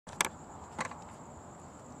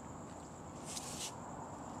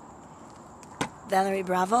Valerie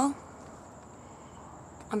Bravo,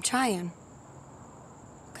 I'm trying.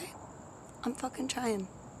 Okay? I'm fucking trying.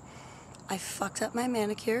 I fucked up my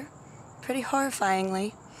manicure pretty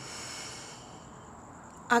horrifyingly.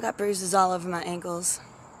 I got bruises all over my ankles.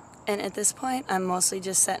 And at this point, I'm mostly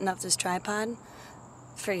just setting up this tripod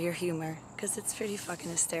for your humor, because it's pretty fucking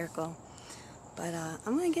hysterical. But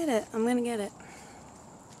I'm gonna get it. I'm gonna get it.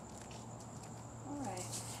 Alright.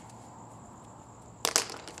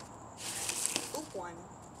 Oop, one.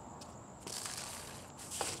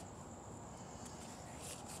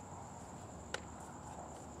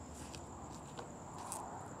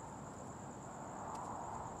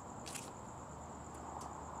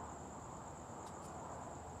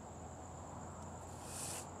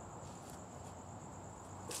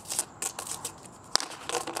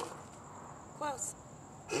 Close.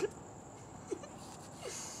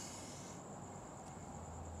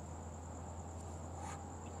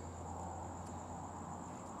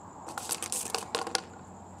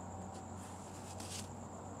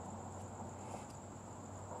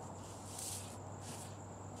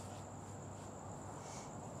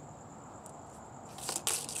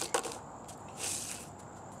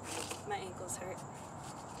 My ankles hurt.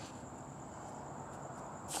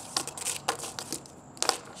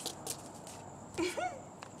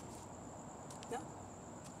 No.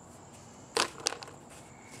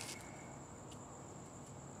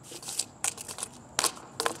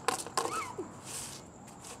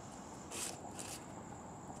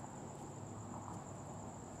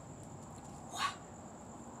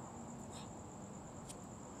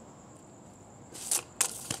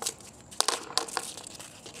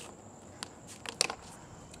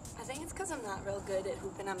 I think it's because I'm not real good at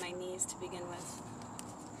hooping on my knees to begin with.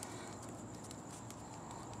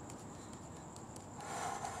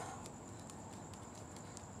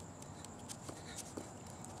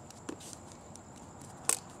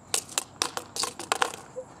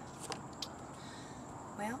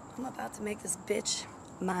 Well, I'm about to make this bitch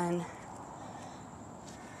mine.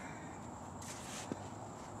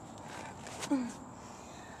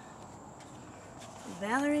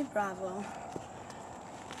 Valerie Bravo.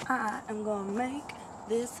 I am gonna make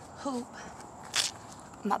this hoop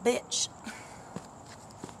my bitch.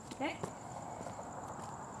 Okay?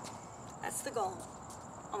 That's the goal.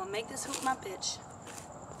 I'm gonna make this hoop my bitch.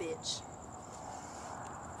 Bitch.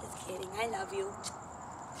 Just kidding, I love you.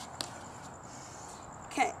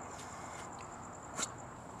 Okay.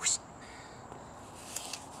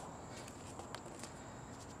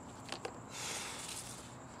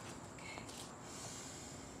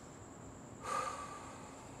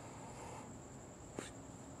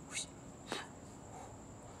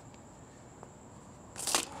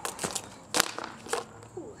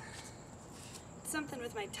 Something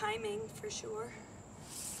with my timing, for sure.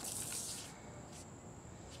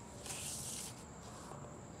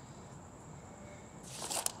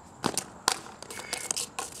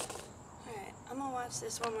 Alright, I'm gonna watch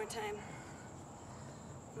this one more time.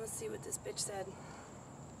 Let's see what this bitch said.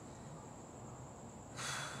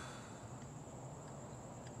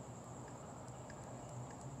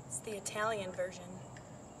 It's the Italian version.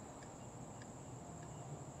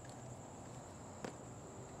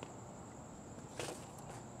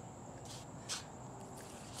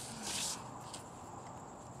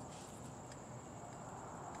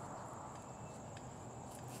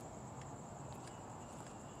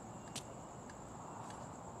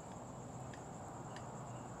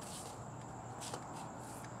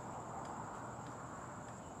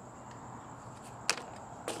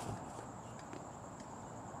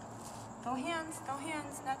 No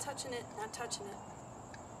hands, not touching it, not touching it.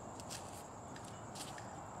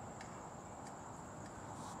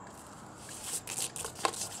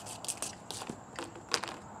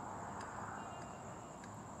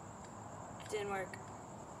 It didn't work.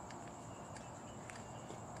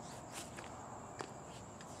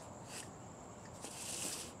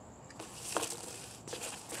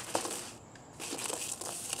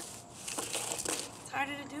 It's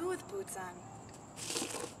harder to do with boots on.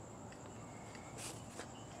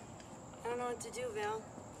 I don't know what to do, Val.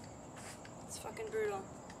 It's fucking brutal.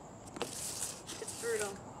 It's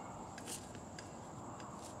brutal.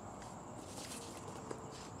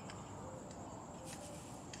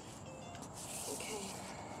 Okay.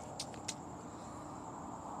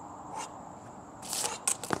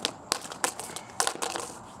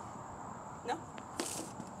 No?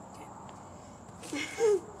 Okay.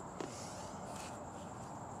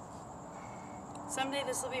 Someday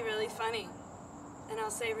this will be really funny. And I'll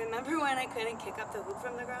say, remember when I couldn't kick up the hoop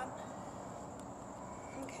from the ground?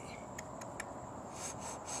 Okay.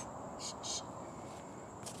 Shh, shh.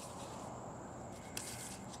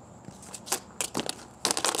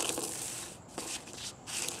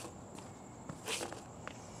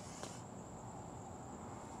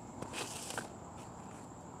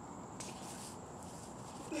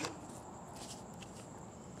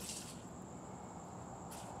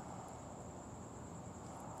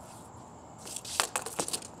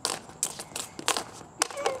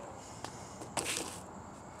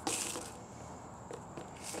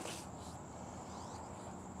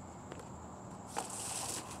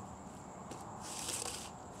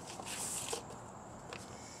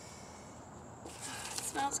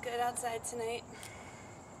 Smells good outside tonight.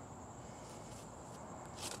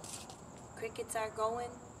 Crickets are going.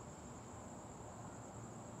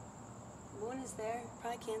 Moon is there.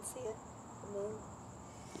 Probably can't see it. The moon.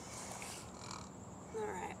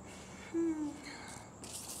 Alright.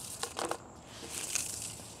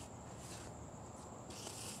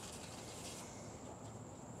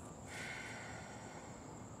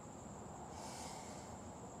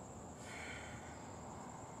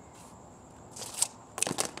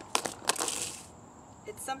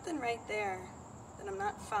 It's something right there that I'm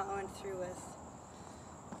not following through with.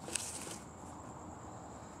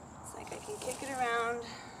 It's like I can kick it around,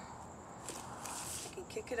 I can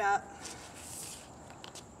kick it up,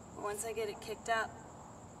 but once I get it kicked up,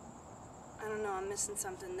 I don't know, I'm missing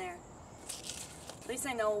something there. At least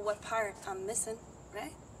I know what part I'm missing,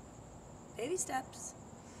 right? Baby steps.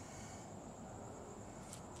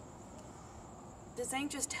 This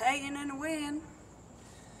ain't just Taaeee Innnnna Win.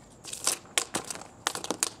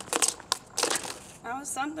 That was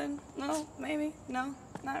something. No, maybe. No,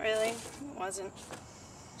 not really. It wasn't.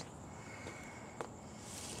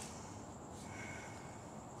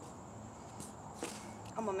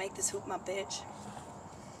 I'm gonna make this hoop my bitch.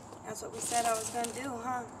 That's what we said I was gonna do,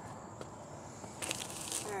 huh?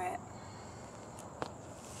 Alright.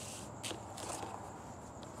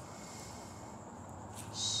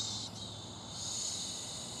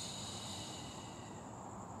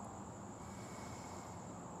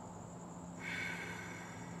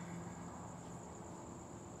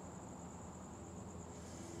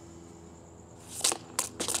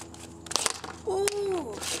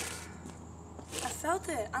 Ooh, I felt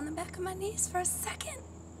it on the back of my knees for a second.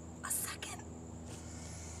 A second.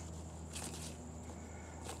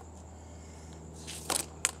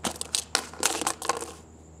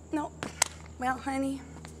 No. Well, honey,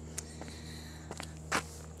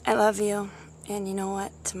 I love you. And you know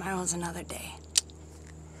what? Tomorrow's another day.